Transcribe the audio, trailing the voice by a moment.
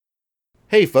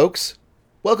Hey folks,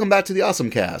 welcome back to the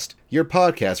OSMcast, your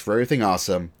podcast for everything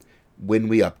awesome when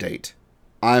we update.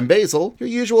 I'm Basil, your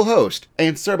usual host,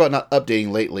 and sorry about not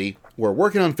updating lately, we're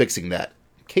working on fixing that.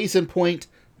 Case in point,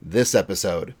 this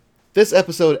episode. This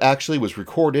episode actually was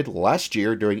recorded last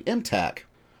year during MTAC,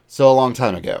 so a long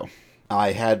time ago.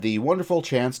 I had the wonderful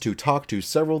chance to talk to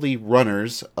several of the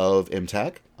runners of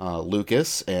MTAC,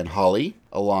 Lucas and Holly,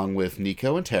 along with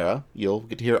Nico and Tara. You'll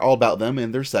get to hear all about them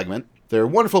in their segment. They're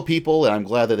wonderful people, and I'm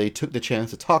glad that they took the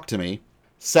chance to talk to me.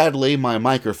 Sadly, my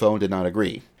microphone did not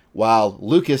agree. While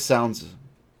Lucas sounds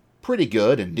pretty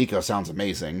good and Nico sounds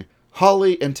amazing,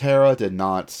 Holly and Tara did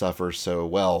not suffer so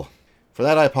well. For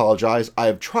that, I apologize. I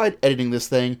have tried editing this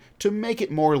thing to make it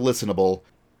more listenable,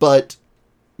 but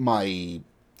my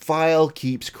file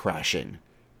keeps crashing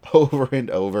over and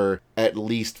over at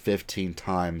least 15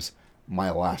 times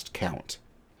my last count.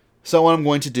 So what I'm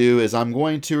going to do is I'm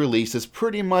going to release this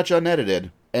pretty much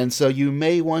unedited, and so you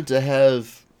may want to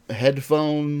have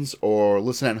headphones or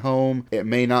listen at home. It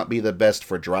may not be the best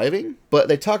for driving, but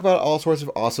they talk about all sorts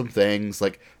of awesome things,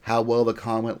 like how well the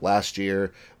con went last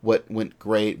year, what went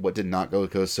great, what did not go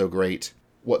so great,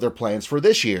 what their plans for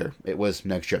this year. It was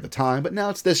next year at the time, but now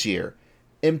it's this year.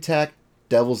 MTAC,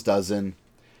 Devil's Dozen,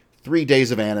 3 days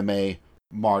of anime,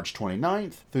 March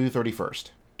 29th through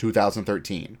 31st.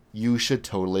 2013. You should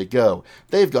totally go.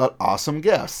 They've got awesome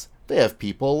guests. They have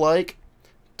people like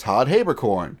Todd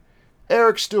Habercorn,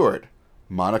 Eric Stewart,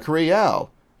 Monica Rial,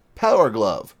 Power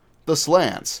Glove, The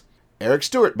Slants, Eric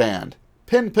Stewart Band,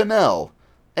 Pin Pinell,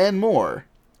 and more,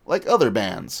 like other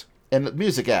bands, and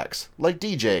music acts, like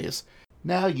DJs.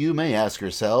 Now you may ask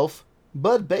yourself,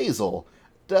 but Basil,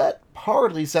 that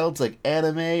hardly sounds like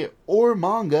anime or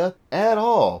manga at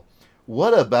all.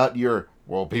 What about your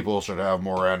 "well, people should have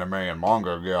more anime and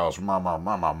manga gals,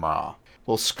 ma.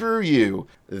 Well, screw you.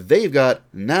 They've got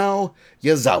Nao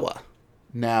Yazawa.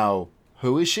 Now,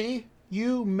 who is she?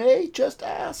 You may just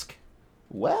ask.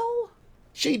 Well,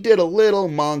 she did a little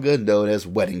manga known as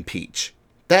Wedding Peach.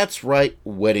 That's right,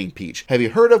 Wedding Peach. Have you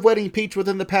heard of Wedding Peach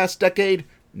within the past decade?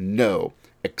 No,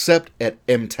 except at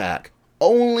MTAC.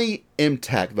 Only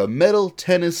MTAC, the Middle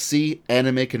Tennessee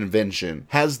Anime Convention,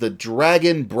 has the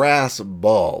dragon brass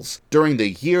balls during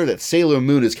the year that Sailor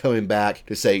Moon is coming back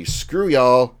to say, screw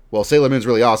y'all. Well, Sailor Moon's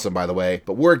really awesome, by the way,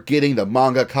 but we're getting the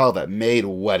mangaka that made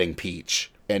Wedding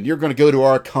Peach. And you're going to go to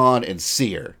our con and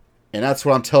see her. And that's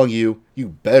what I'm telling you, you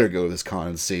better go to this con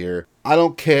and see her. I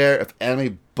don't care if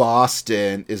Anime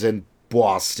Boston is in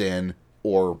Boston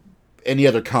or any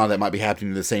other con that might be happening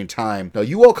at the same time. Now,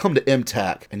 you all come to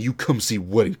MTAC, and you come see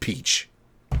Wedding Peach.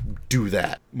 Do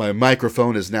that. My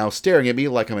microphone is now staring at me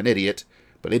like I'm an idiot,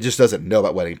 but it just doesn't know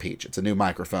about Wedding Peach. It's a new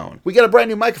microphone. We got a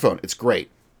brand new microphone. It's great.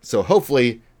 So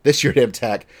hopefully, this year at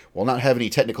MTAC will not have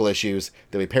any technical issues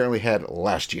that we apparently had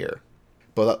last year.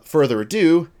 But without further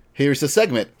ado, here's the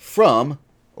segment from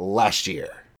last year.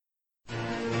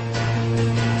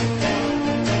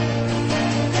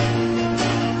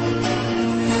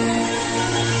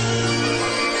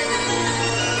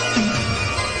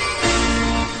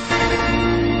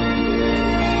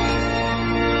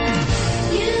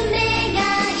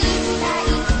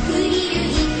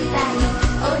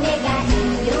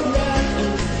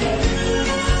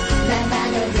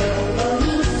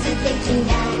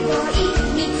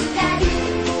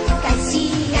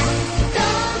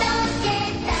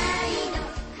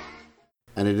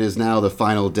 And it is now the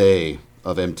final day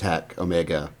of MTAC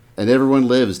Omega, and everyone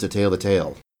lives to tell the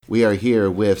tale. We are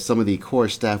here with some of the core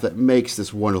staff that makes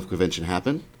this wonderful convention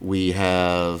happen. We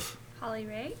have Holly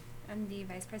Ray, I'm the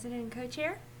Vice President and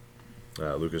Co-Chair.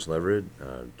 Lucas Leverett,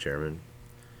 Chairman.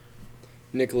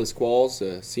 Nicholas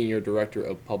Qualls, Senior Director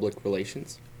of Public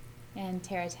Relations. And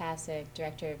Tara Tasic,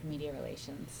 Director of Media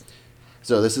Relations.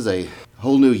 So this is a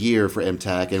whole new year for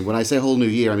MTAC, and when I say whole new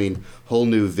year, I mean whole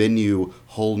new venue,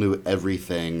 whole new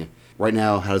everything. Right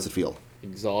now, how does it feel?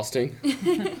 Exhausting.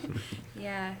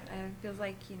 Yeah, it feels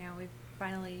like, we've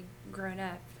finally grown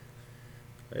up.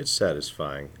 It's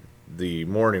satisfying. The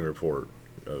morning report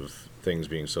of things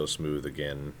being so smooth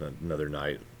again, another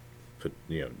night,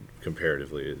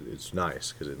 comparatively, it's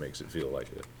nice because it makes it feel like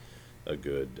a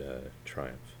good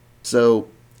triumph. So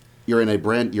you're in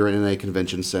a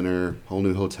convention center, whole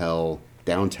new hotel,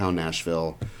 downtown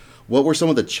Nashville. What were some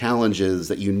of the challenges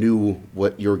that you knew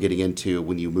what you were getting into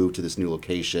when you moved to this new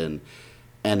location,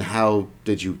 and how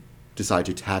did you decide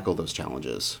to tackle those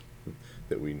challenges?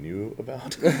 That we knew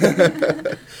about?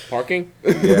 Parking?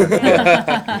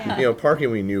 Yeah. Parking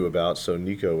we knew about, so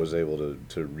Nico was able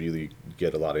to really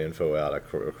get a lot of info out.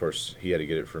 Of course, he had to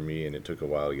get it for me, and it took a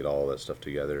while to get all that stuff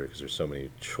together because there's so many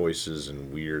choices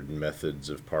and weird methods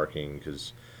of parking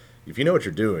because if you know what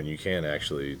you're doing, you can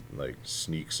actually like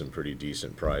sneak some pretty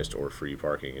decent priced or free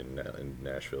parking in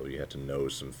Nashville. You have to know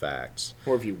some facts.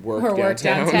 Or if you work Or work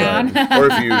downtown. downtown. Or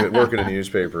if you work in a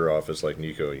newspaper office like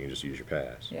Nico, you can just use your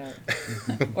pass. Yeah.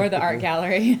 Or the art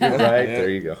gallery. Right, Yeah. there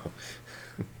you go.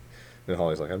 And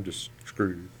Holly's like, I'm just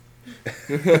screwed.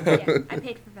 Yeah, I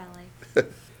paid for valet.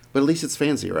 But at least it's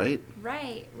fancy, right?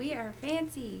 Right, we are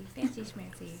fancy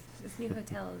schmancy. This new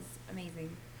hotel is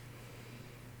amazing.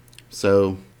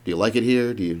 So, do you like it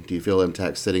here? Do you feel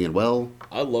MTAC sitting in well?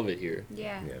 I love it here.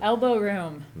 Yeah. Yeah. Elbow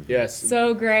room. Yes.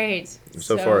 So great.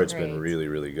 So far, it's great. been really,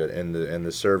 really good, and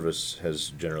the service has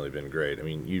generally been great. I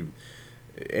mean,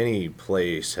 any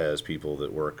place has people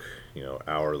that work,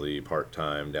 hourly, part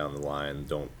time down the line,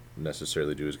 don't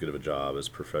necessarily do as good of a job as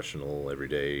professional,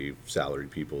 everyday,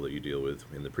 salaried people that you deal with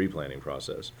in the pre-planning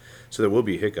process. So there will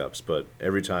be hiccups, but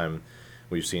every time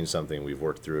we've seen something, we've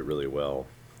worked through it really well,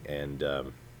 and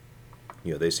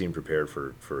they seem prepared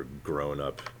for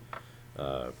grown-up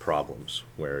problems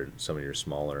where some of your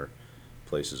smaller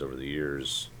places over the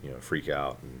years, freak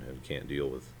out and can't deal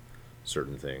with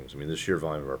certain things. I mean, the sheer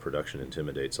volume of our production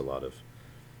intimidates a lot of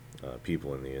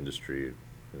people in the industry,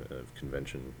 of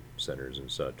convention centers and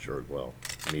such, or,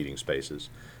 meeting spaces.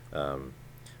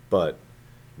 But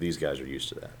these guys are used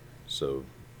to that. So,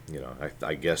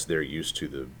 I guess they're used to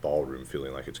the ballroom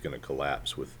feeling like it's going to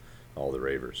collapse with all the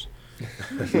ravers.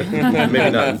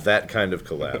 Maybe not that kind of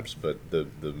collapse, but the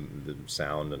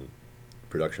sound and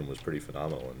production was pretty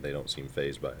phenomenal, and they don't seem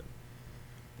fazed by it.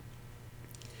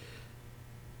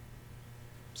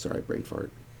 Sorry, brain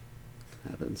fart.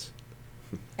 Happens.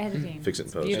 Editing. Fix it in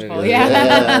It's post. beautiful.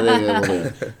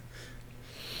 Yeah.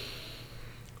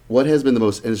 What has been the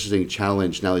most interesting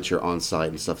challenge now that you're on site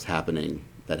and stuff's happening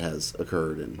that has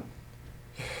occurred? And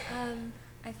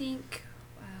I think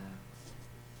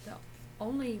the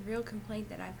only real complaint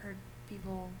that I've heard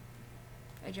people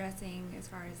addressing as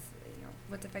far as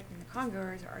what's affecting the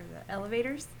congoers are the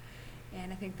elevators,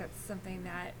 and I think that's something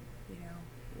that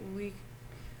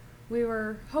we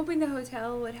were hoping the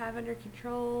hotel would have under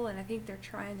control, and I think they're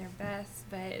trying their best,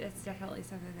 but it's definitely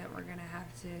something that we're going to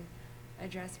have to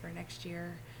address for next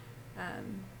year.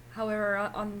 However,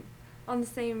 on the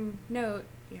same note,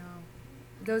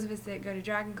 those of us that go to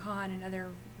Dragon Con and other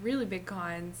really big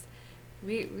cons,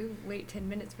 we wait 10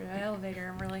 minutes for the elevator,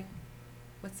 and we're like,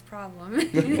 what's the problem?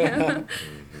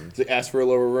 To ask for a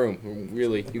lower room,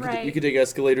 really. You could take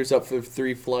escalators up for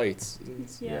 3 flights.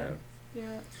 Yeah.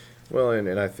 Well,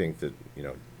 and I think that,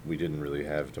 we didn't really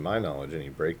have, to my knowledge, any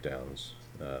breakdowns.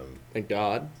 Thank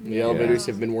God. The Yeah. elevators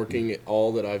have been working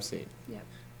all that I've seen. Yep.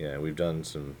 Yeah, we've done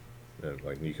some,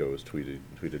 like Nico was tweeted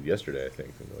yesterday, I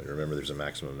think. Remember, there's a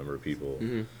maximum number of people.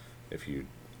 Mm-hmm. If you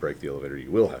break the elevator,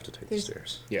 you will have to take There's- the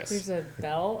stairs. Yes. There's a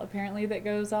bell apparently that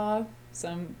goes off.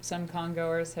 Some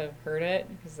congoers have heard it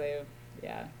because they've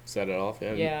Set it off.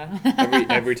 Yeah. yeah.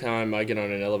 every time I get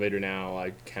on an elevator now,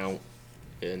 I count,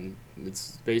 and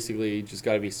it's basically just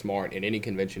got to be smart in any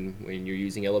convention when you're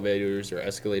using elevators or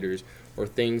escalators or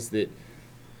things that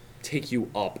take you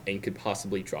up and could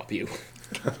possibly drop you.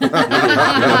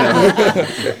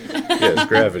 Yes,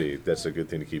 gravity. That's a good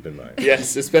thing to keep in mind.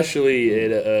 Yes,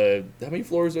 especially at how many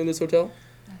floors are in this hotel?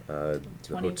 The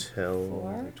 24?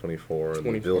 hotel, 24, and the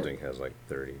 24. building has like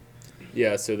 30.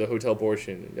 Yeah, so the hotel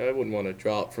portion, I wouldn't want to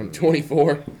drop from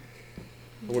 24.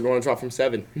 I wouldn't want to drop from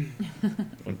 7.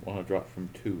 I want to drop from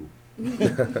 2.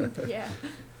 Yeah.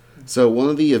 so one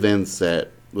of the events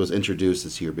that was introduced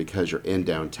this year because you're in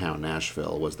downtown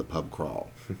Nashville was the pub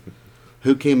crawl.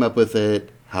 Who came up with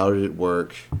it? How did it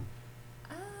work?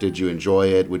 Did you enjoy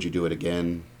it? Would you do it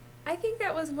again? I think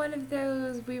that was one of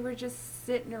those, we were just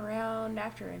sitting around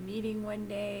after a meeting one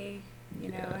day,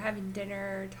 Yeah. having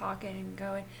dinner, talking and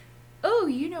going, oh,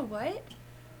 you know what?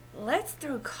 Let's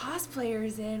throw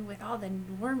cosplayers in with all the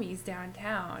normies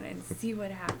downtown and see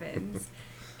what happens.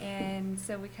 And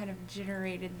so we kind of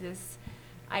generated this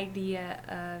idea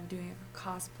of doing a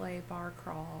cosplay bar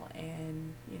crawl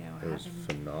and, It was having...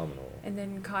 phenomenal. And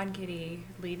then Con Kitty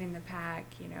leading the pack,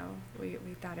 we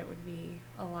thought it would be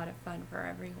a lot of fun for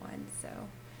everyone, so.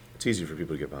 It's easy for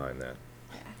people to get behind that.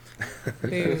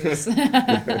 Booze.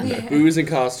 Booze and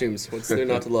costumes. What's there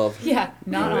not to love? Yeah,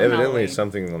 not on Evidently, Halloween.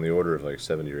 something on the order of like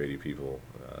 70 or 80 people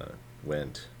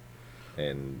went,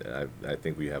 and I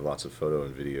think we have lots of photo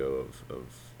and video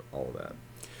of all of that.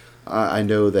 I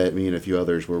know that me and a few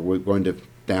others we're going to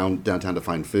downtown to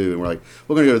find food, and we're like,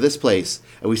 we're going to go to this place,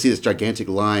 and we see this gigantic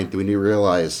line. Then we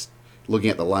realize, looking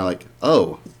at the line, like,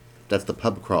 oh, that's the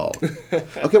pub crawl.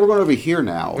 Okay, we're going over here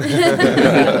now.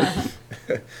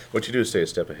 What you do is stay a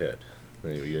step ahead.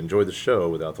 You enjoy the show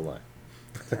without the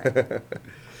line.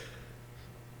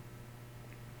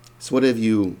 So what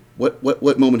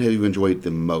moment have you enjoyed the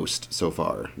most so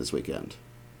far this weekend?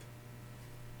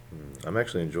 I'm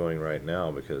actually enjoying right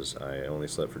now because I only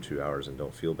slept for 2 hours and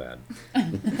don't feel bad.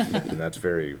 And that's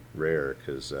very rare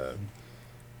because,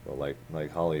 well,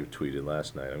 like Holly tweeted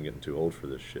last night, I'm getting too old for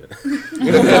this shit.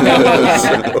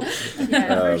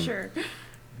 Yeah, for sure.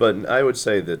 But I would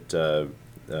say that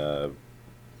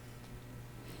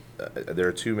there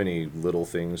are too many little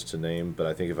things to name, but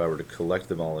I think if I were to collect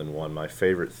them all in one, my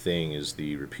favorite thing is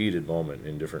the repeated moment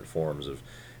in different forms of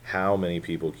how many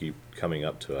people keep coming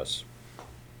up to us,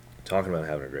 talking about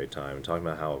having a great time, and talking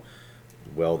about how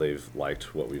well they've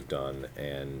liked what we've done.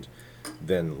 And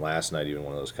then last night, even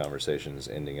one of those conversations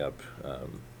ending up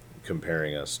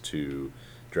comparing us to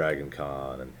Dragon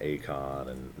Con and A-Con,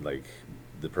 and like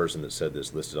the person that said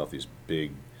this listed off these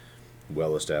big,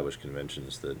 well-established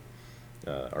conventions that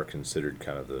are considered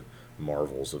kind of the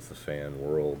marvels of the fan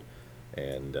world,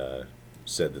 and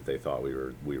said that they thought we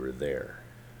were there,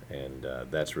 and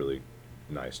that's really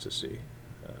nice to see.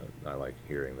 I like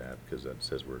hearing that because that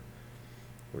says we're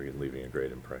leaving a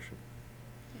great impression.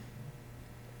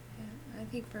 Yeah, I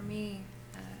think for me,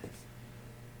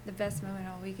 the best moment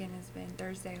all weekend has been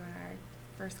Thursday when I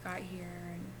first got here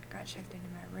and got checked into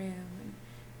my room and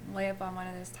lay up on one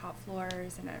of those top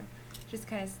floors, and I just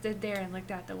kind of stood there and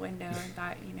looked out the window and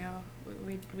thought,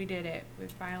 we did it. We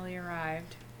finally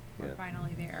arrived. We're Yeah.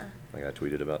 finally there. Like I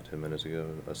tweeted about 10 minutes ago,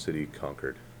 a city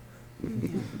conquered.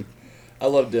 I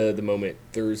loved the moment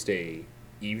Thursday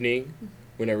evening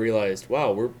when I realized,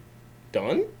 wow, we're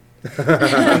done?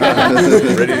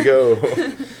 Ready to go.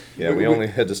 Yeah, we only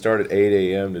had to start at 8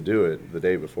 a.m. to do it the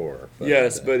day before.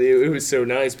 Yes, but it was so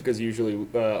nice because usually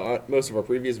most of our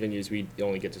previous venues, we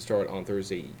only get to start on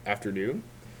Thursday afternoon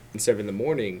instead of in the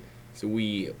morning. So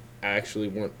we actually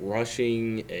weren't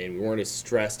rushing and we weren't as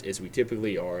stressed as we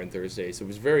typically are on Thursday. So it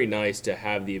was very nice to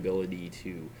have the ability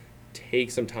to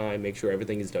take some time, make sure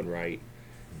everything is done right,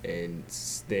 and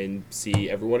then see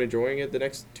everyone enjoying it the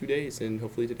next 2 days and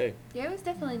hopefully today. Yeah, it was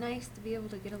definitely nice to be able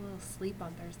to get a little sleep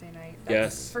on Thursday night. That's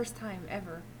Yes. the first time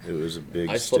ever. It was a big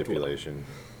I slept well. stipulation.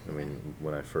 I mean,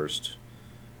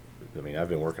 I've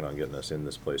been working on getting us in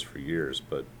this place for years,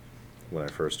 but when I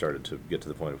first started to get to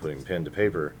the point of putting pen to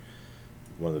paper,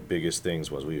 one of the biggest things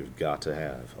was we've got to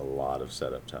have a lot of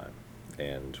setup time.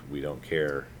 And we don't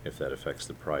care if that affects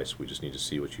the price. We just need to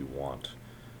see what you want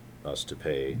us to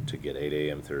pay to get 8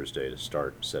 a.m. Thursday to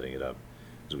start setting it up,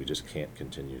 because we just can't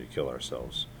continue to kill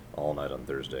ourselves all night on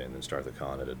Thursday and then start the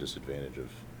con at a disadvantage of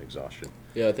exhaustion.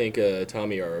 Yeah, I think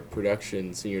Tommy, our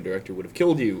production senior director, would have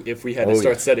killed you if we had to Oh,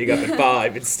 start yeah. setting up at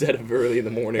 5 instead of early in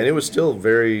the morning. And it was still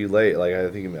very late. Like I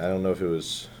don't know if it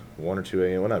was 1 or 2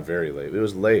 a.m. Well, not very late. It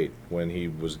was late when he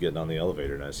was getting on the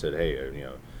elevator, and I said, "Hey,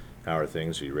 how are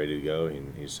things? Are you ready to go?"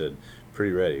 And he said,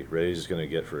 "Pretty ready. Ready as going to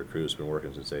get for a crew that's been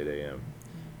working since 8 a.m."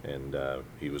 And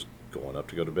he was going up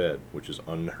to go to bed, which is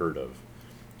unheard of,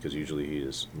 because usually he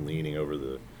is leaning over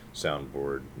the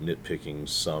soundboard, nitpicking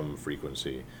some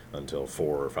frequency until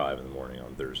 4 or 5 in the morning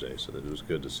on Thursday. So that it was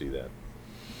good to see that.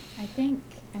 I think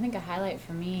a highlight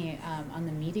for me on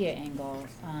the media angle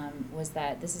was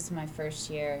that this is my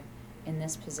first year in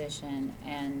this position,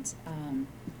 and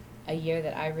a year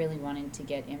that I really wanted to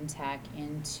get MTAC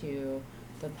into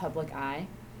the public eye,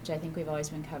 which I think we've always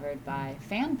been covered by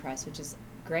fan press, which is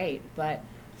great. But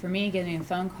for me, getting a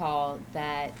phone call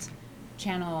that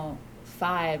Channel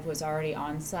 5 was already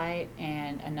on site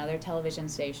and another television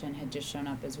station had just shown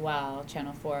up as well,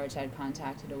 Channel 4, which I'd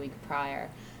contacted a week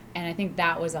prior. And I think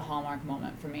that was a hallmark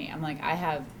moment for me. I'm like, I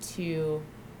have two,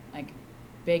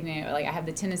 big name, I have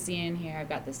the Tennessean here, I've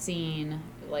got the Scene,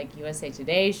 USA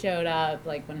Today showed up,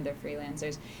 one of their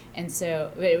freelancers. And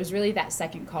so it was really that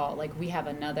second call, we have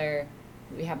another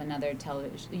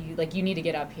television, you need to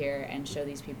get up here and show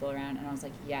these people around. And I was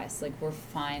like, yes, we're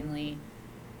finally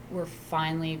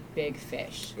big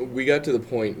fish. We got to the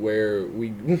point where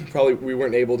we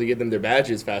weren't able to get them their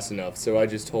badges fast enough, so I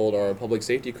just told our public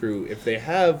safety crew, if they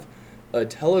have a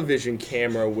television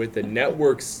camera with the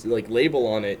network's label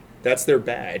on it, that's their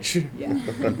badge. Yeah.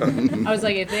 I was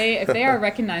like, if they are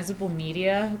recognizable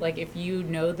media, if you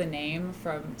know the name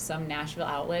from some Nashville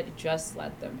outlet, just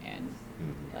let them in.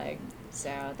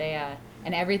 So they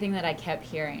and everything that I kept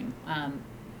hearing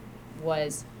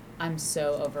was, I'm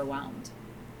so overwhelmed.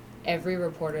 Every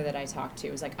reporter that I talked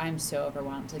to was like, I'm so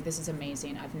overwhelmed. This is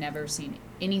amazing. I've never seen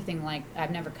anything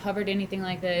I've never covered anything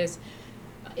like this.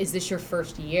 Is this your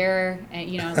first year?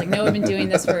 And, I was like, no, we've been doing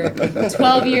this for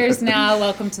 12 years now.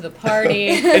 Welcome to the party.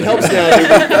 It helps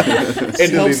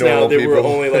now. That we're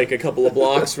only a couple of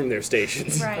blocks from their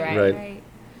stations. Right.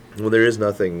 Well, there is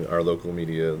nothing our local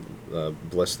media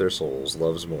bless their souls,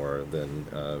 loves more than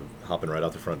hopping right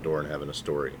out the front door and having a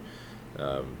story.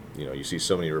 You see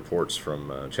so many reports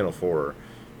from Channel 4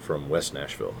 from West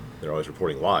Nashville. They're always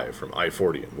reporting live from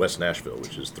I-40 in West Nashville,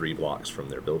 which is 3 blocks from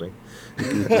their building.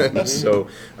 So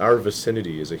our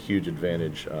vicinity is a huge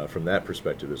advantage from that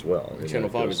perspective as well. Channel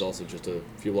 5 is also just a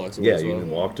few blocks away. Yeah, as you well.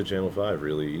 can walk to Channel 5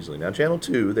 really easily. Now, Channel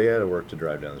 2, they had to work to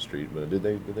drive down the street, but did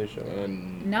they show up?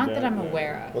 Not that I'm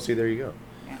aware of. Well, see, there you go.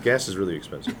 Yeah. Gas is really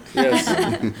expensive. Yes.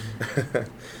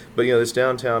 But, this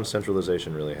downtown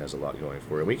centralization really has a lot going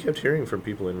for it. And we kept hearing from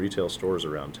people in retail stores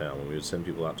around town when we would send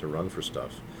people out to run for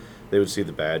stuff. They would see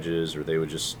the badges, or they would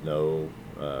just know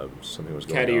something was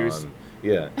going Cat ears. on.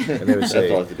 Yeah, and they would say,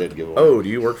 That's all they did give away. "Oh, do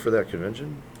you work for that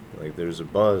convention?" Like, there's a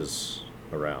buzz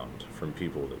around from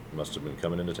people that must have been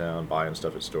coming into town, buying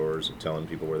stuff at stores and telling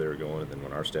people where they were going. And then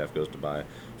when our staff goes to buy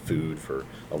food for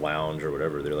a lounge or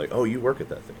whatever, they're like, "Oh, you work at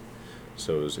that thing."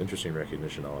 So it was interesting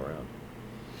recognition all around.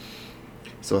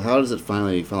 So how does it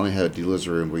finally have a dealer's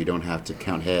room where you don't have to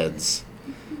count heads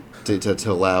to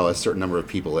allow a certain number of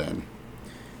people in?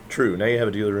 True. Now you have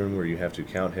a dealer room where you have to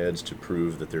count heads to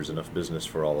prove that there's enough business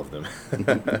for all of them.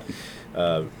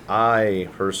 I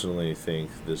personally think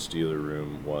this dealer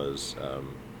room was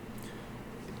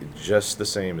just the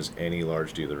same as any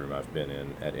large dealer room I've been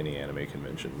in at any anime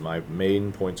convention. My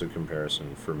main points of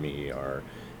comparison for me are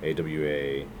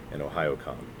AWA and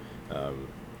OhioCon.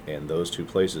 And those two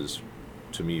places,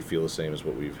 to me, feel the same as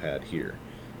what we've had here.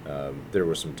 There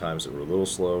were some times that were a little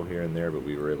slow here and there, but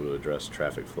we were able to address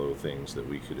traffic flow things that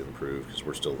we could improve because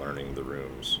we're still learning the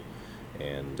rooms.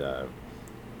 And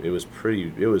it was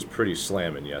pretty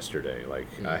slamming yesterday. Like,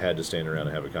 I had to stand around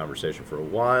and have a conversation for a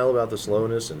while about the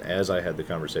slowness, and as I had the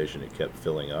conversation, it kept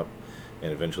filling up,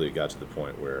 and eventually it got to the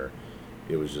point where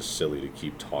it was just silly to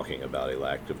keep talking about a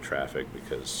lack of traffic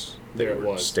because they There it were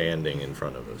was. standing in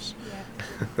front of us.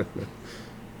 Yeah.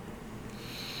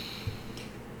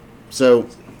 So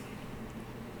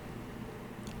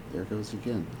there it goes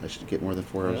again. I should get more than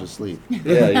 4 hours Yeah. of sleep.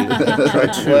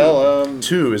 Yeah. Well,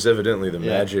 2 is evidently the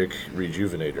Yeah. magic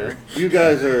rejuvenator. you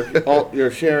guys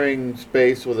you're sharing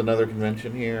space with another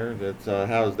convention here. That's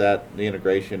how's that the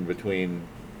integration between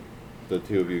the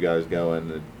two of you guys going?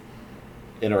 The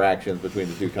interactions between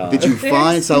the two cons. Did you There's-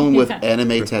 find someone with yeah.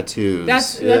 anime tattoos?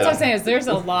 That's Yeah. what I'm saying. Is there's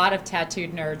a lot of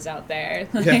tattooed nerds out there.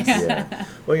 Yeah.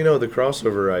 Well, the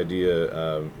crossover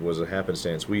idea was a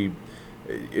happenstance.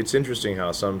 It's interesting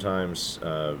how sometimes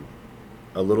a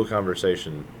little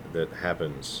conversation that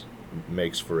happens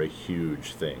makes for a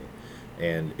huge thing.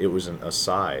 And it was an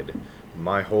aside.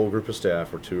 My whole group of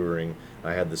staff were touring.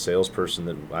 I had the salesperson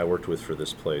that I worked with for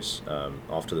this place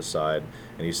off to the side,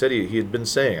 and he said he had been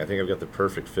saying, "I think I've got the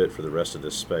perfect fit for the rest of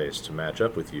this space to match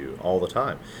up with you all the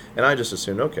time." And I just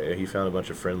assumed, okay, he found a bunch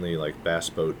of friendly, like, bass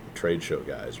boat trade show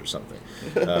guys or something.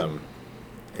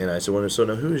 And I said, well, so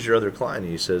now who is your other client?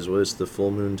 And he says, well, it's the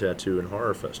Full Moon Tattoo and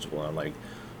Horror Festival. And I'm like,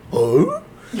 oh?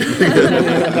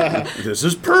 This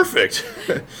is perfect.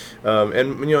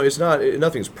 And it's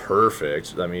nothing's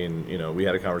perfect. I mean, we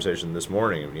had a conversation this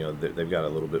morning. They've got a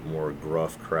little bit more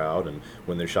gruff crowd, and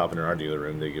when they're shopping in our dealer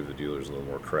room, they give the dealers a little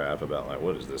more crap about, like,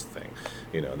 what is this thing?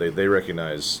 They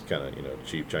recognize kind of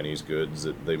cheap Chinese goods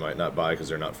that they might not buy because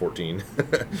they're not 14.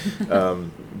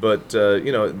 But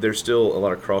there's still a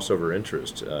lot of crossover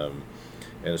interest. And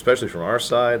especially from our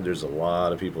side, there's a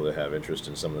lot of people that have interest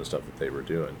in some of the stuff that they were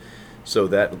doing. So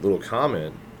that little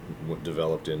comment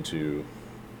developed into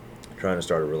trying to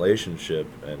start a relationship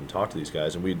and talk to these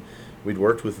guys. And we'd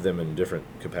worked with them in different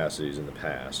capacities in the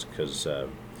past because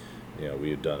we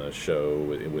had done a show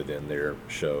within their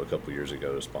show a couple years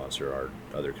ago to sponsor our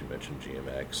other convention,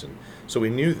 GMX. And so we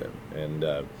knew them.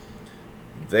 And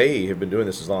they have been doing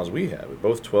this as long as we have.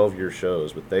 Both 12-year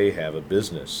shows, but they have a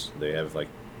business. They have, like,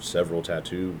 several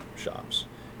tattoo shops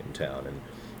in town, and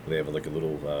they have, like, a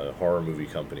little horror movie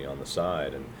company on the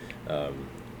side, and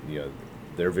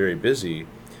they're very busy.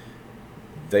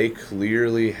 They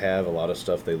clearly have a lot of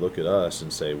stuff. They look at us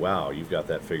and say, wow, you've got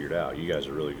that figured out. You guys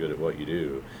are really good at what you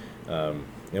do.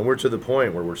 And we're to the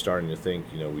point where we're starting to think,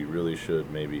 we really should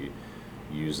maybe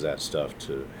use that stuff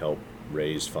to help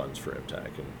raise funds for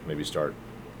MTAC and maybe start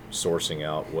sourcing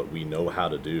out what we know how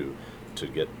to do to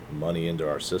get money into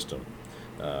our system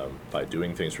by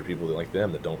doing things for people like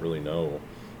them that don't really know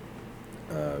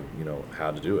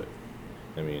how to do it.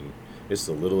 I mean, it's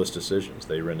the littlest decisions.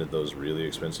 They rented those really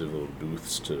expensive little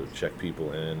booths to check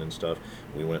people in and stuff.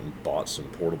 We went and bought some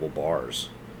portable bars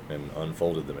and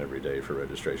unfolded them every day for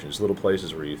registration. Just little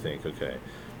places where you think, okay,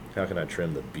 how can I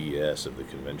trim the BS of the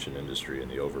convention industry and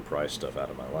the overpriced stuff out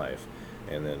of my life?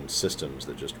 And then systems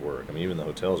that just work. I mean, even the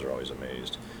hotels are always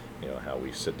amazed. how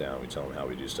we sit down, we tell them how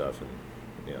we do stuff, and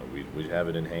we have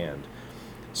it in hand.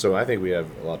 So I think we have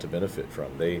a lot to benefit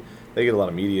from. They get a lot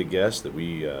of media guests that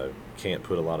we can't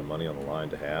put a lot of money on the line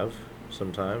to have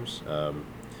sometimes,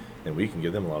 and we can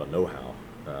give them a lot of know-how,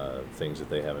 things that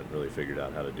they haven't really figured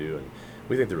out how to do. And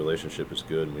we think the relationship is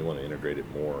good, and we want to integrate it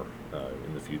more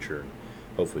in the future, and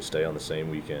hopefully stay on the same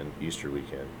weekend, Easter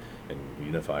weekend, and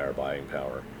unify our buying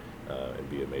power and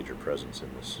be a major presence in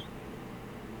this.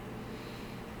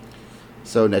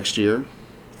 So next year,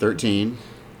 13,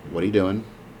 what are you doing?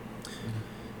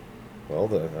 Well,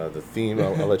 the theme,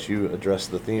 I'll let you address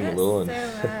the theme a little.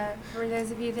 So for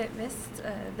those of you that missed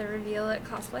the reveal at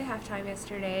Cosplay Halftime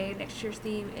yesterday, next year's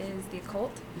theme is the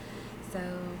occult. So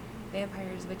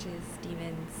vampires, witches,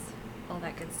 demons, all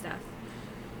that good stuff.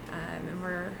 And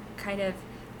we're kind of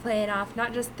playing off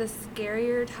not just the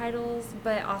scarier titles,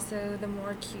 but also the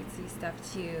more cutesy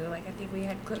stuff too. Like I think we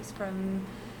had clips from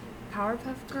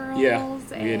Powerpuff Girls. Yeah,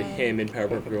 we had him in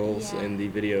Powerpuff Girls and the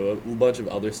video, a bunch of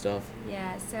other stuff.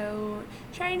 Yeah, so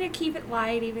trying to keep it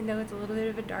light, even though it's a little bit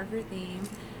of a darker theme.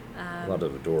 A lot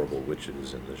of adorable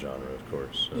witches in the genre, of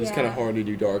course. So. It's kind of hard to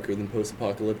do darker than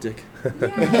post-apocalyptic.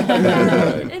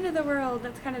 Yeah, end of the world.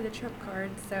 That's kind of the trump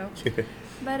card. So,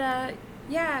 but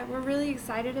yeah, we're really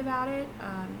excited about it.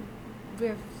 We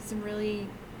have some really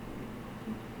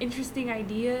interesting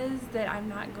ideas that I'm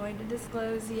not going to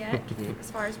disclose yet as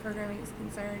far as programming is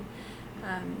concerned.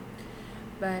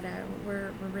 But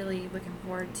we're really looking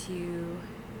forward to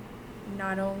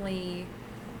not only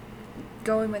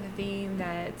going with a theme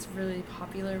that's really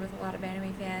popular with a lot of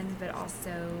anime fans, but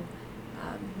also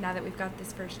now that we've got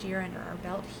this first year under our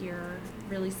belt here,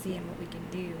 really seeing what we can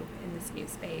do in this new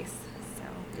space.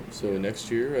 So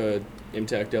next year,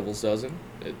 MTAC Devil's Dozen,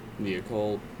 the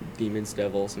occult, demons,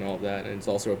 devils, and all of that. And it's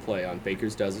also a play on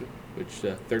Baker's Dozen, which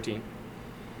 13.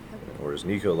 Or as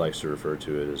Nico likes to refer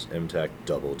to it as MTAC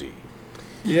Double D.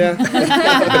 Yeah.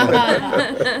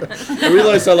 I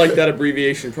realize I like that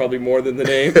abbreviation probably more than the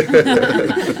name.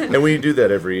 And we do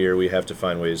that every year. We have to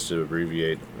find ways to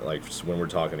abbreviate, like when we're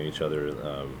talking to each other.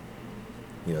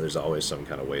 There's always some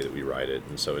kind of way that we write it,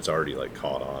 and so it's already like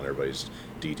caught on. Everybody's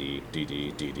DD,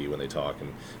 DD, DD when they talk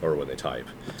or when they type.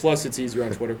 Plus, it's easier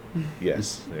on Twitter.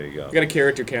 Yes, there you go. You got a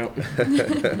character count.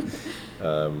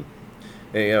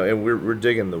 And we're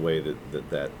digging the way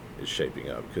that is shaping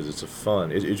up, because it's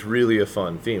it's really a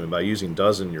fun theme. And by using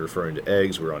dozen, you're referring to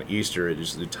eggs. We're on Easter.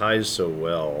 It ties so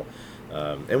well.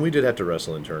 And we did have to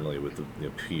wrestle internally with the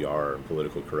PR and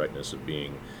political correctness of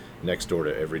being next door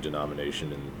to every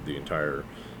denomination in the entire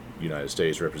United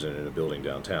States represented in a building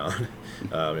downtown,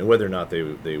 and whether or not they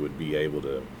would be able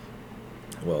to,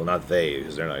 well, not they,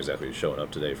 because they're not exactly showing up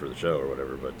today for the show or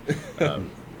whatever, but a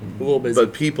little busy.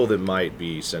 But people that might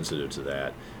be sensitive to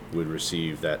that would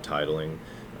receive that titling.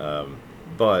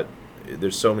 But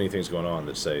there's so many things going on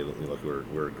that say, look,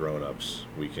 we're grown-ups.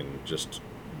 We can just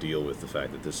deal with the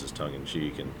fact that this is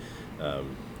tongue-in-cheek, and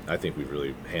I think we've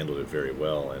really handled it very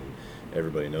well, and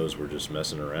everybody knows we're just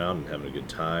messing around and having a good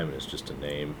time, and it's just a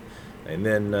name. And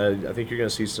then I think you're going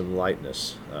to see some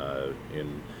lightness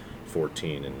in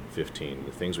 14 and 15.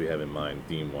 The things we have in mind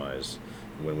theme-wise,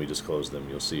 when we disclose them,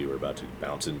 you'll see we're about to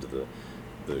bounce into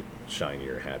the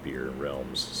shinier, happier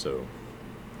realms. So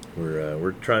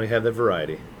we're trying to have that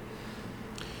variety.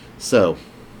 So,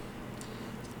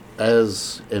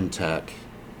 as MTAC,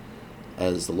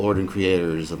 as the Lord and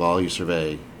Creators of all you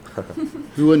survey,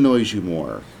 who annoys you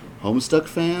more? Homestuck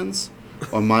fans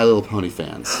or My Little Pony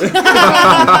fans? You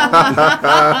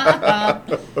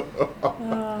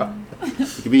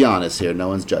can be honest here. No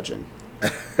one's judging.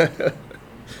 I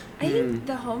think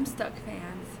the Homestuck fans.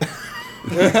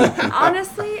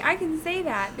 Honestly, I can say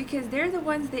that because they're the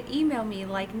ones that email me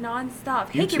like nonstop.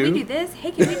 Hey, can we do this?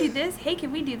 Hey, can we do this? Hey,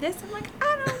 can we do this? I'm like,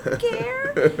 I don't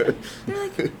care. They're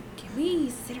like, can we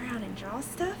sit around and draw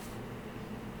stuff?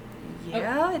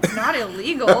 Yeah, it's not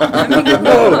illegal. I mean,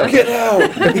 No, get out!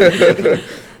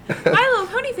 My Little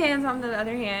Pony fans, on the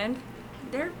other hand,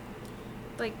 they're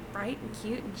like bright and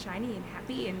cute and shiny and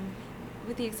happy, and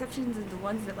with the exceptions of the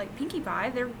ones that like Pinkie Pie,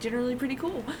 they're generally pretty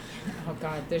cool. Oh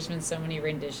God, there's been so many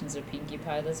renditions of Pinkie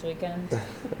Pie this weekend.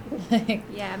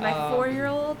 Yeah, my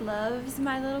 4-year-old loves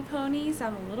My Little Pony, so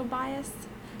I'm a little biased,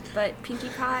 but Pinkie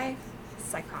Pie,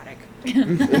 psychotic.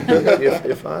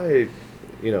 if I,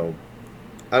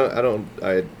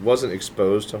 I wasn't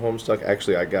exposed to Homestuck.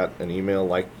 Actually, I got an email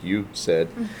like you said.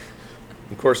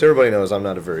 Of course, everybody knows I'm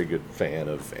not a very good fan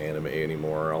of anime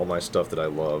anymore. All my stuff that I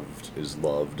loved is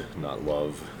loved, not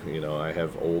love. I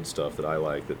have old stuff that I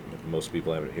like that most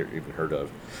people haven't even heard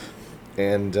of.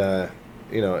 And,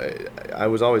 I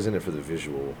was always in it for the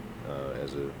visual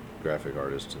as a graphic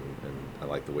artist, and I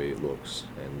like the way it looks.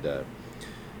 And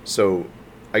so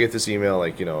I get this email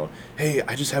like, hey,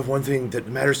 I just have one thing that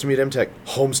matters to me at MTAC,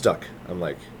 Homestuck. I'm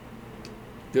like,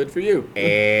 Good for you.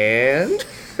 and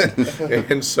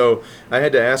and so I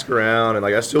had to ask around, and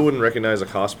like I still wouldn't recognize a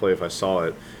cosplay if I saw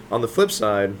it. On the flip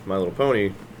side, My Little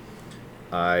Pony,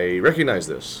 I recognize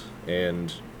this,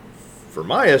 and for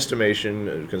my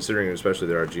estimation, considering especially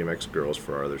that our GMX girls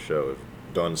for our other show have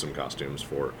done some costumes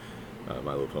for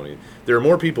My Little Pony, there are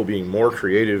more people being more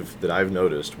creative that I've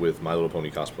noticed with My Little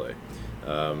Pony cosplay.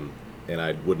 And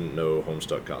I wouldn't know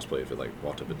Homestuck cosplay if it like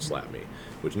walked up and slapped me.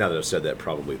 Which now that I've said that,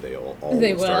 probably they all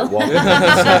They will start will. walking up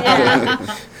and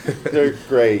Yeah. They're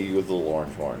gray with little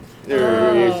orange horns.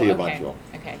 You see a bunch of them.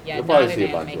 Okay, yeah, You'll not probably see a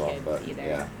an bunch anime of them, kids but either.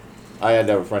 yeah. I had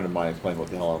to have a friend of mine explain what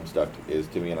the hell Homestuck is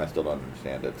to me, and I still don't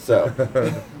understand it. So,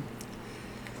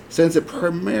 Since it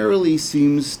primarily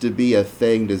seems to be a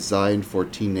thing designed for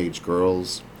teenage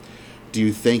girls, do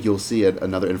you think you'll see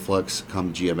another influx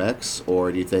come GMX,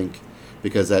 or do you think,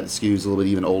 because that skews a little bit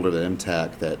even older than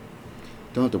MTAC, that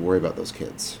don't have to worry about those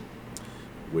kids?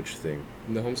 which thing?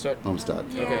 The Homestuck?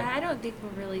 Homestuck. Yeah, Okay. I don't think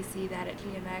we'll really see that at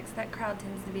GMX. That crowd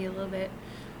tends to be a little bit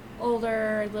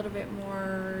older, a little bit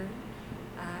more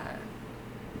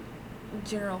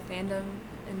general fandom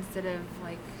instead of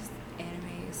like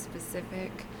anime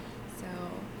specific. So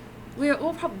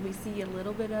we'll probably see a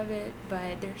little bit of it,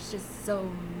 but there's just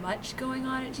so much going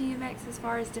on at GMX as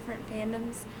far as different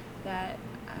fandoms that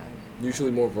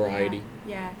Usually more variety.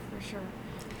 Yeah, for sure.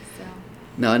 So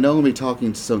Now, I know I'm going to be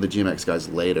talking to some of the GMX guys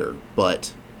later,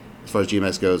 but as far as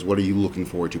GMX goes, what are you looking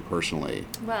forward to personally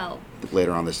well,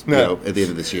 later on this, at the end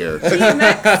of this year?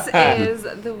 GMX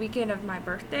is the weekend of my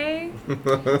birthday,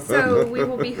 so we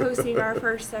will be hosting our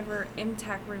first ever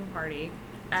MTAC room party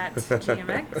at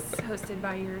GMX, hosted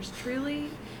by yours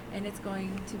truly, and it's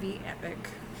going to be epic.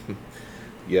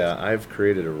 Yeah, I've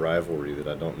created a rivalry that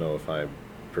I don't know if I'm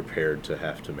prepared to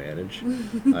have to manage.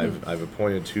 I've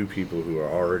appointed two people who are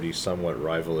already somewhat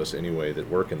rivalous anyway that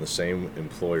work in the same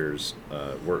employer's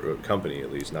company,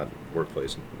 at least not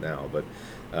workplace now, but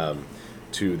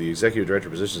to the executive director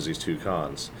positions these two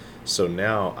cons. So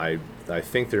now I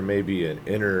think there may be an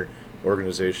inner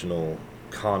organizational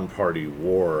con party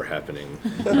war happening.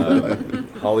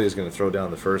 Holly is going to throw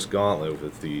down the first gauntlet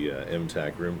with the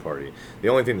MTAC room party. The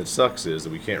only thing that sucks is that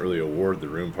we can't really award the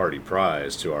room party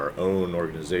prize to our own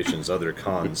organization's other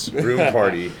cons room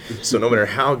party. So no matter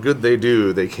how good they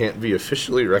do, they can't be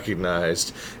officially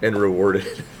recognized and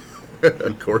rewarded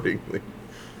accordingly.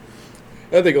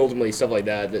 I think ultimately stuff like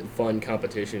that fun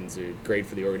competitions are great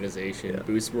for the organization. Yeah.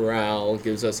 Boosts morale,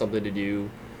 gives us something to do,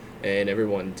 and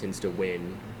everyone tends to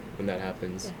win when that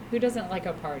happens. Yeah. Who doesn't like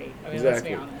a party? I mean,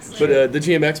 Exactly. let's be honest. But the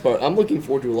GMX part, I'm looking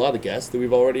forward to a lot of the guests that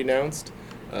we've already announced.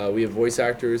 We have voice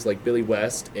actors like Billy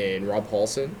West and Rob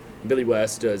Paulson. Billy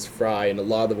West does Fry and a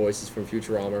lot of the voices from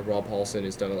Futurama. Rob Paulson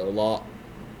has done a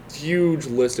huge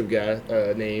list of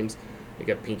names. You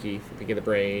got Pinky from Pinky the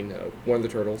Brain, one of the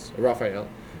Turtles, Raphael,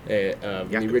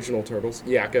 the original Turtles,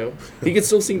 Yakko. He can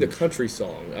still sing the country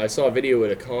song. I saw a video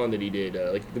at a con that he did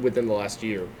within the last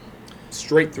year.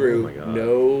 Straight through, Oh my God.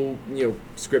 no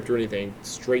script or anything,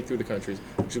 straight through the countries,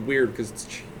 which is weird because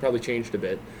it's probably changed a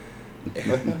bit.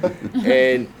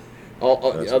 And a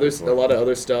lot of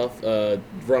other stuff.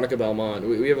 Veronica Belmont.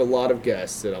 We have a lot of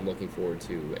guests that I'm looking forward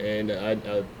to,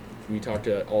 and we talked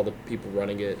to all the people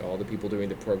running it, all the people doing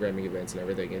the programming events and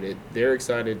everything, and they're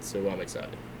excited, so I'm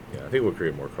excited. Yeah, I think we'll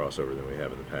create more crossover than we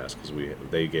have in the past because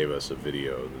they gave us a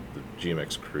video. The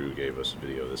GMX crew gave us a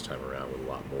video this time around with a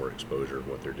lot more exposure of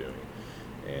what they're doing,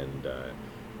 and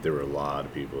there were a lot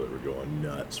of people that were going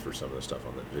nuts for some of the stuff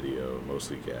on that video,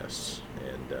 mostly guests,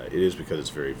 and it is because it's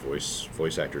very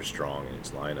voice actor strong in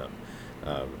its lineup.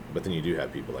 But then you do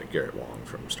have people like Garrett Wong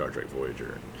from Star Trek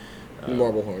Voyager. The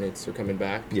Marble Hornets are coming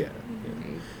back. Yeah.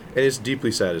 And it's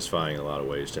deeply satisfying in a lot of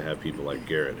ways to have people like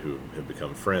Garrett who have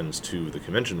become friends to the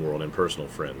convention world and personal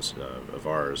friends of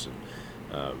ours,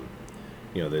 and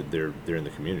they're in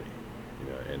the community.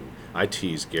 And I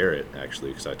teased Garrett actually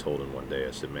because I told him one day,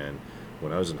 I said, "Man,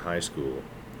 when I was in high school,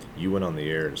 you went on the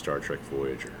air in Star Trek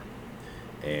Voyager,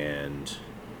 and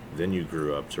then you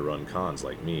grew up to run cons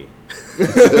like me."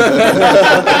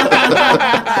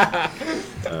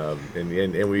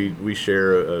 And we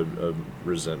share a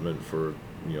resentment for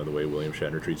the way William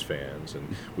Shatner treats fans,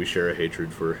 and we share a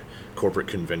hatred for corporate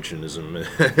conventionism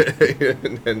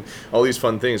and all these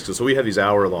fun things. So we have these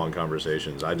hour-long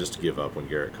conversations. I just give up when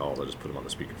Garrett calls. I just put him on the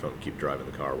speakerphone and keep driving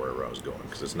the car wherever I was going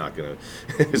because it's not gonna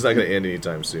end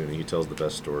anytime soon. He tells the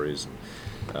best stories,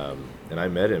 and I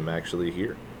met him actually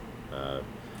here.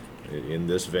 in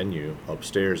this venue,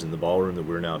 upstairs in the ballroom that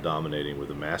we're now dominating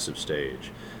with a massive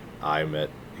stage. I met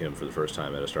him for the first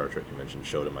time at a Star Trek convention,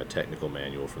 showed him my technical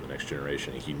manual for the Next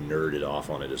Generation. He nerded off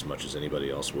on it as much as anybody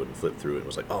else would and flipped through it and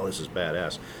was like, oh, this is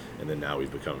badass. And then now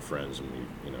we've become friends, and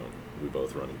we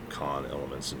both run con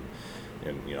elements,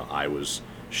 and I was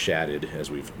shatted,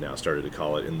 as we've now started to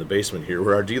call it, in the basement here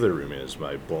where our dealer room is,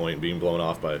 by being blown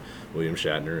off by William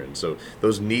Shatner. And so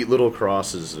those neat little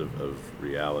crosses of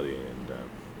reality. And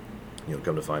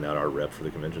come to find out, our rep for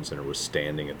the convention center was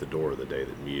standing at the door the day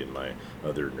that me and my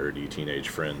other nerdy teenage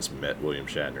friends met William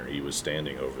Shatner. He was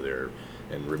standing over there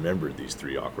and remembered these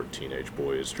three awkward teenage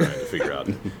boys trying to figure out,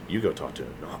 you go talk to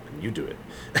him, no, and you do it.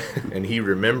 And he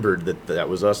remembered that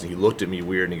was us, and he looked at me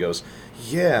weird, and he goes,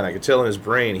 yeah, and I could tell in his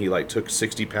brain he took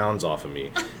 60 pounds off of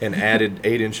me and added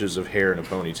 8 inches of hair in a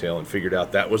ponytail and figured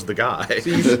out that was the guy. So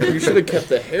you should have kept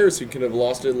the hair so you could have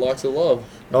lost it in Locks of Love.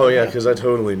 Oh, yeah, because I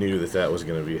totally knew that was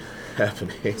going to be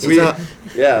happening.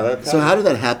 So how did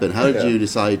that happen? How did you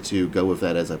decide to go with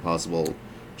that as a possible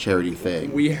charity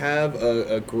thing? We have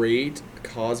a great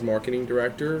cause marketing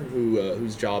director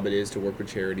whose job it is to work with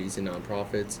charities and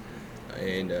nonprofits.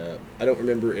 And I don't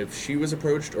remember if she was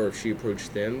approached or if she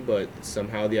approached them, but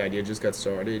somehow the idea just got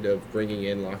started of bringing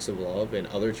in Locks of Love and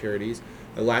other charities.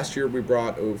 Last year we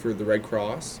brought over the Red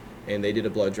Cross, and they did a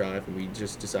blood drive, and we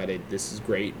just decided this is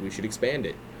great, we should expand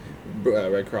it.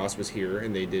 Red Cross was here,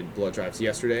 and they did blood drives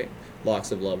yesterday.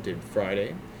 Locks of Love did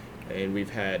Friday. And we've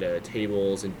had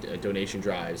tables and donation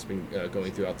drives been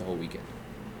going throughout the whole weekend.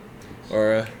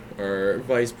 Our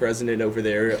vice president over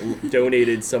there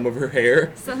donated some of her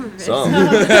hair. Some of it. Some.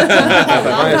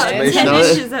 My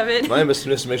estimation of it. My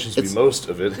estimation to be most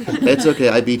of it. It's okay.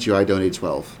 I beat you. I donated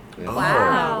 12.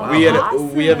 Wow.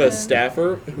 We have a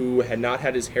staffer who had not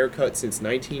had his hair cut since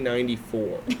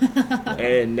 1994,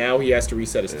 and now he has to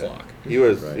reset his clock. He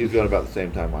was going about the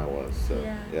same time I was. So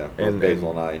and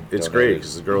Basil and I. It's great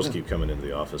because the girls keep coming into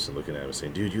the office and looking at him and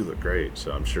saying, "Dude, you look great."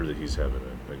 So I'm sure that he's having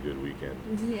a good weekend.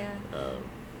 Yeah.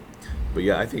 But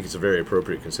yeah, I think it's very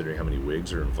appropriate considering how many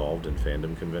wigs are involved in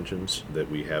fandom conventions that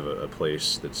we have a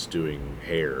place that's doing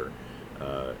hair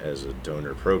as a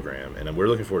donor program, and we're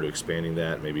looking forward to expanding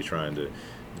that, maybe trying to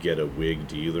get a wig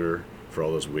dealer for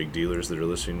all those wig dealers that are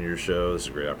listening to your show. This is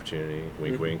a great opportunity,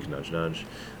 wink wink, nudge nudge,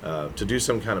 to do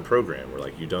some kind of program where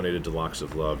you donated to Locks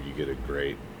of Love, you get a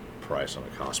great price on a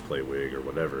cosplay wig or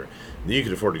whatever. Then you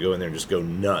can afford to go in there and just go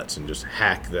nuts and just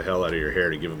hack the hell out of your hair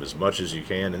to give them as much as you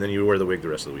can, and then you wear the wig the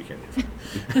rest of the weekend.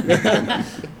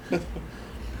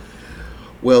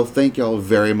 Well, thank y'all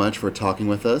very much for talking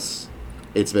with us.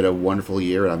 It's been a wonderful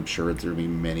year, and I'm sure it's going to be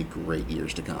many great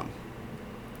years to come.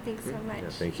 Thanks so much. Yeah,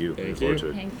 thank you. Thank Looking forward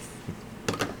you. to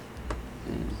it.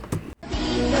 Thanks.